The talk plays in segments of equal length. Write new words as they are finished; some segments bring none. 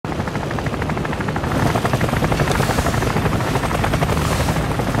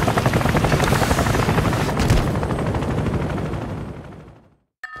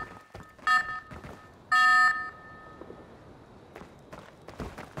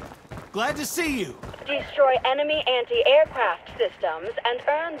Glad to see you. Destroy enemy anti-aircraft systems and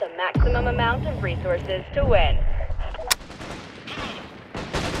earn the maximum amount of resources to win.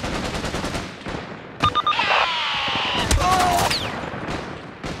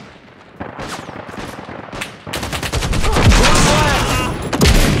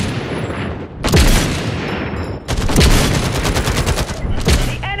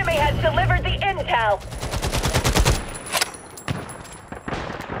 The enemy has delivered the intel.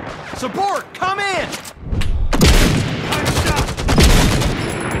 Support, come in!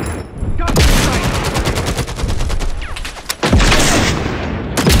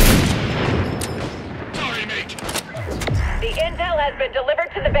 Sorry, mate. The intel has been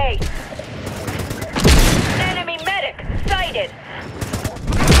delivered to the base. Enemy medic sighted.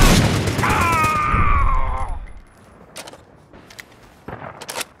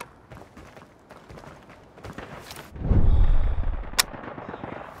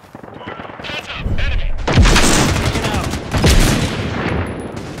 Heads up, enemy. Get out.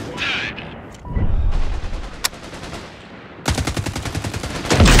 Dead.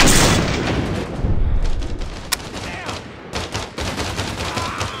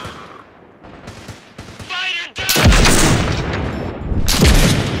 Fighter down!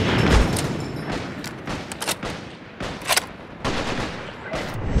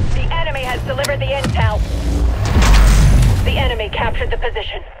 The enemy has delivered the intel. The enemy captured the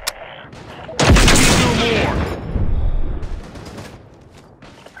position. No more.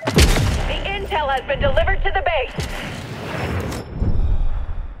 The intel has been delivered to the base.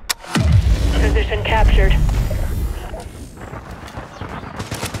 Position captured.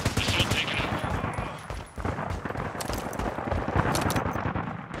 Missile taken out.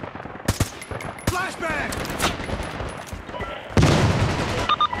 Flashbang!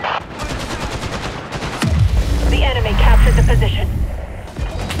 The enemy captured the position.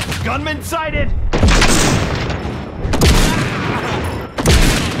 Gunman sighted!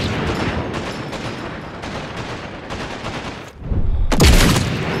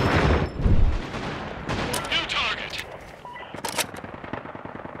 New target.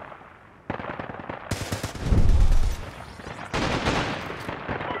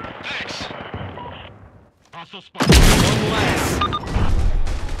 Thanks. Hostile spot. One less.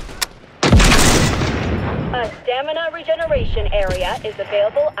 A stamina regeneration area is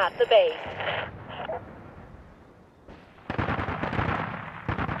available at the base.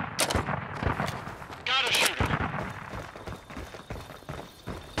 Got a shooter.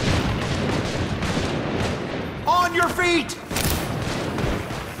 On your feet!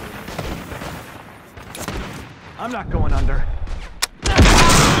 I'm not going under.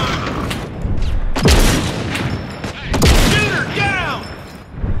 Shooter down!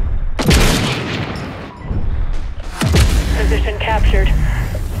 Position captured.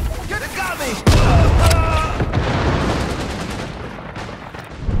 It got me!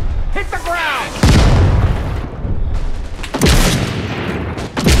 Hit the ground!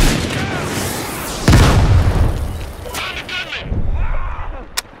 Found a gunman.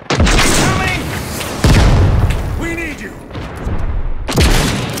 Coming! We need you!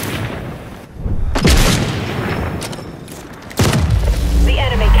 The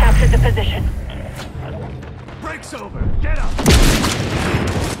enemy captured the position. Break's over! Get up!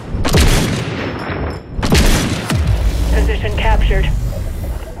 Position captured.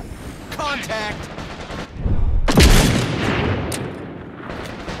 Contact!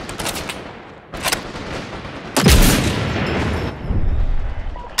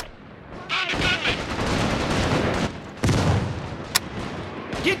 Found a gunman.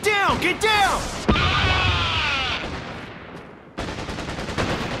 Get down! Get down! Ah!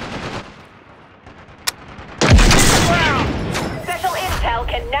 Ground! Special intel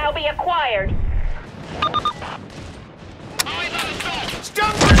can now be acquired. Always on assault.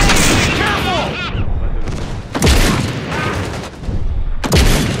 Stun grenade! Careful!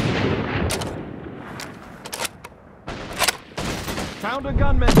 Found a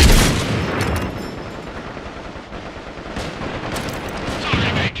gunman.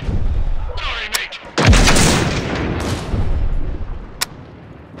 Sorry, mate. Sorry, mate.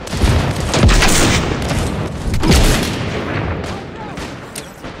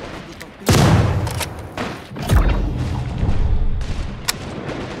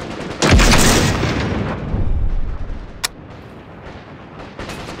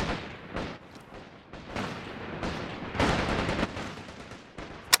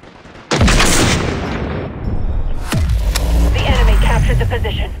 the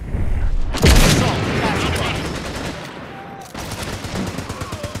position.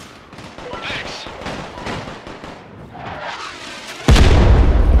 Thanks.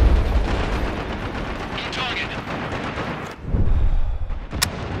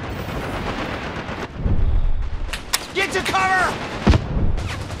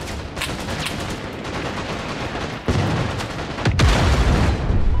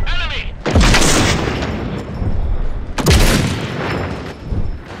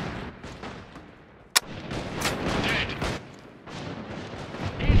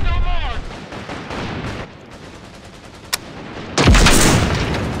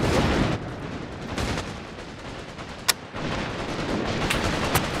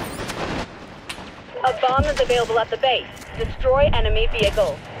 bomb is available at the base. Destroy enemy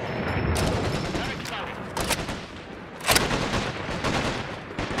vehicles.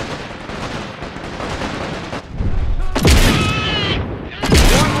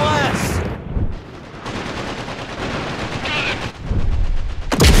 One less!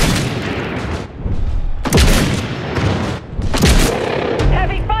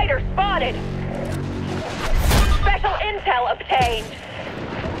 Heavy fighter spotted! Special intel obtained.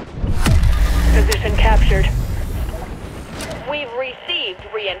 Position captured. We've received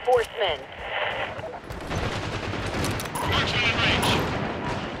reinforcements. Marksman in range.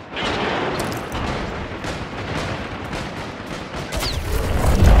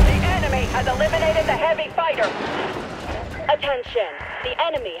 The enemy has eliminated the heavy fighter. Attention, the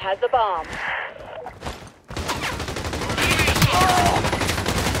enemy has the bomb.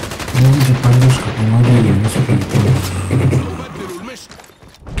 Люди подушка, помогали, не сопротивляются.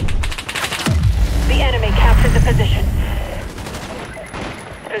 The enemy captured the position.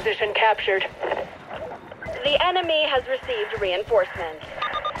 Position captured. The enemy has received reinforcements.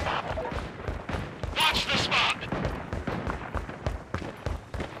 Watch the spot.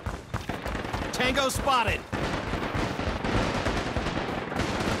 Tango spotted!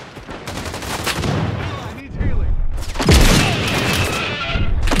 Needs healing.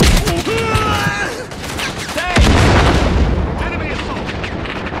 Stay! Enemy assault!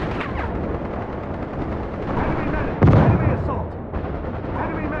 Enemy medic! Enemy assault!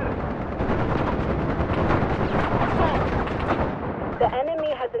 Enemy medic! Assault! The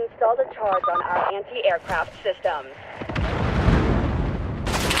enemy has installed a charge on our anti-aircraft systems.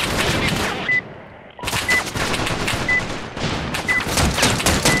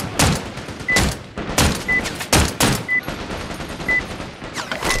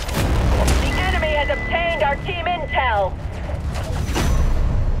 The enemy has obtained our team intel.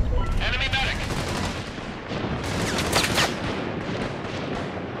 Enemy medic.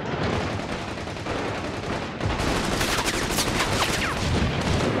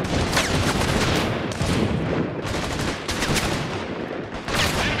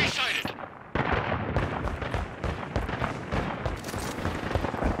 Enemy sighted.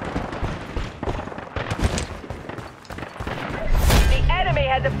 The enemy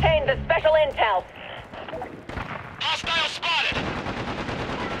has obtained the special intel. Hostile spotted.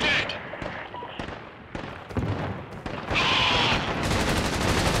 Dead.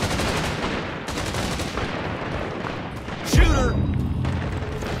 Shooter!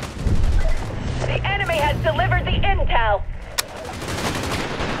 The enemy has delivered the intel.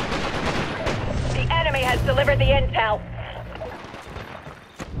 The enemy has delivered the intel.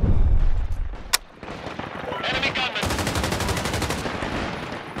 Enemy gunman.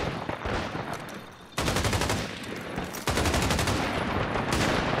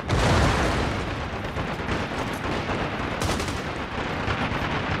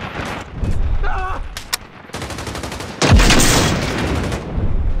 Ah!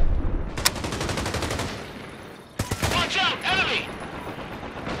 Watch out, enemy.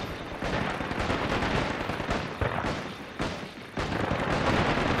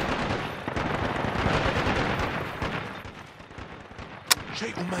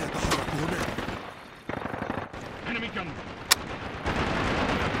 شيء ما يتحرك هناك. Enemy gunman.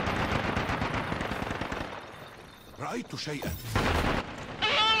 رأيت شيئا.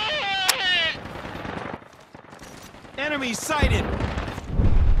 Enemy sighted!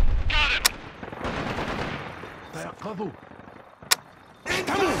 Got him. تيقظوا.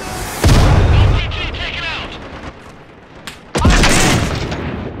 RPG taken out.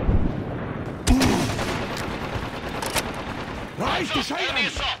 رأيت Enemy شيئا.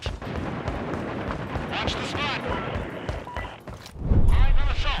 assault. Watch the spot. Eyes on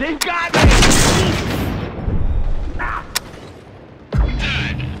assault. They've got me!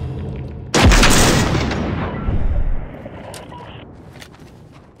 Dead.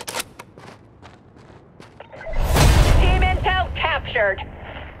 Team intel captured.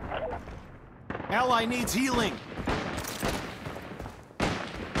 Ally needs healing.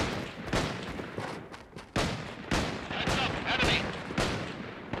 Heads up, enemy.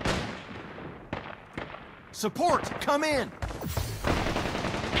 Support, come in!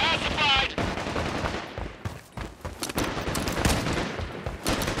 Pacified.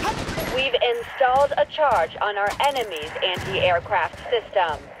 We've installed a charge on our enemy's anti-aircraft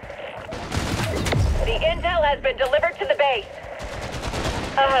system. The intel has been delivered to the base.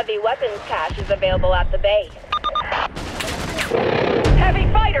 A heavy weapons cache is available at the base. Heavy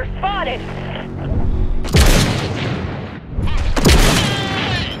fighter spotted!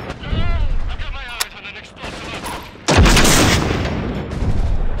 I've got my eyes on an explosive.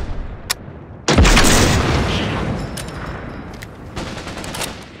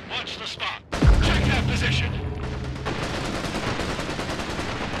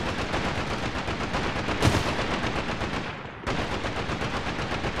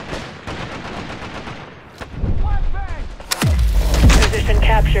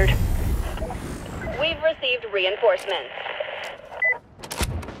 captured. We've received reinforcements.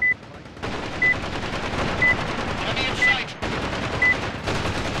 Enemy in sight.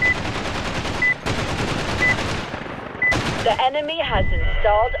 The enemy has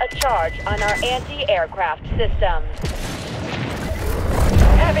installed a charge on our anti-aircraft systems.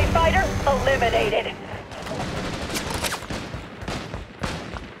 Heavy fighter eliminated.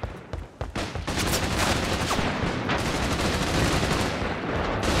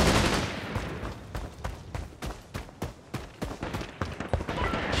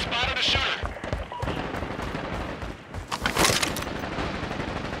 Spotted a shooter.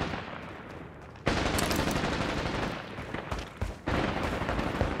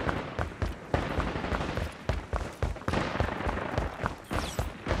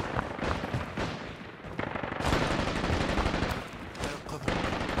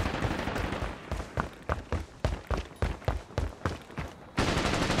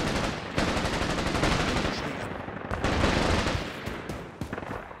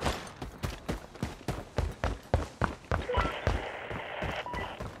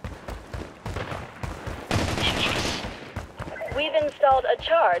 We've installed a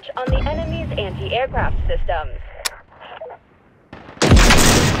charge on the enemy's anti-aircraft systems.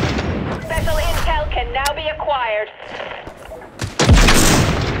 Special intel can now be acquired.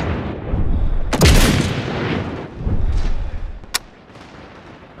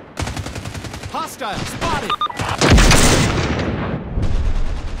 Hostile spotted!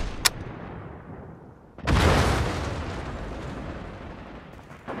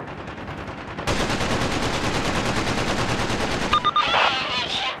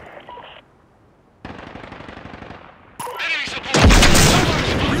 Enemy support.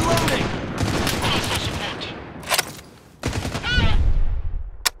 Reloading! Hostile support.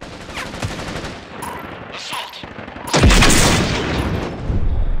 Assault.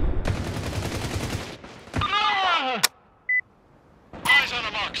 Eyes on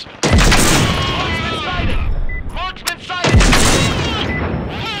a marksman. Marksman sighted!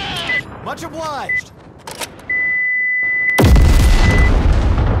 Much obliged!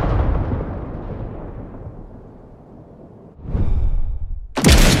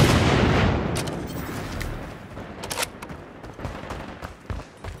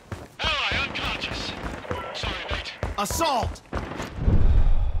 Ally unconscious. Sorry, mate. Assault!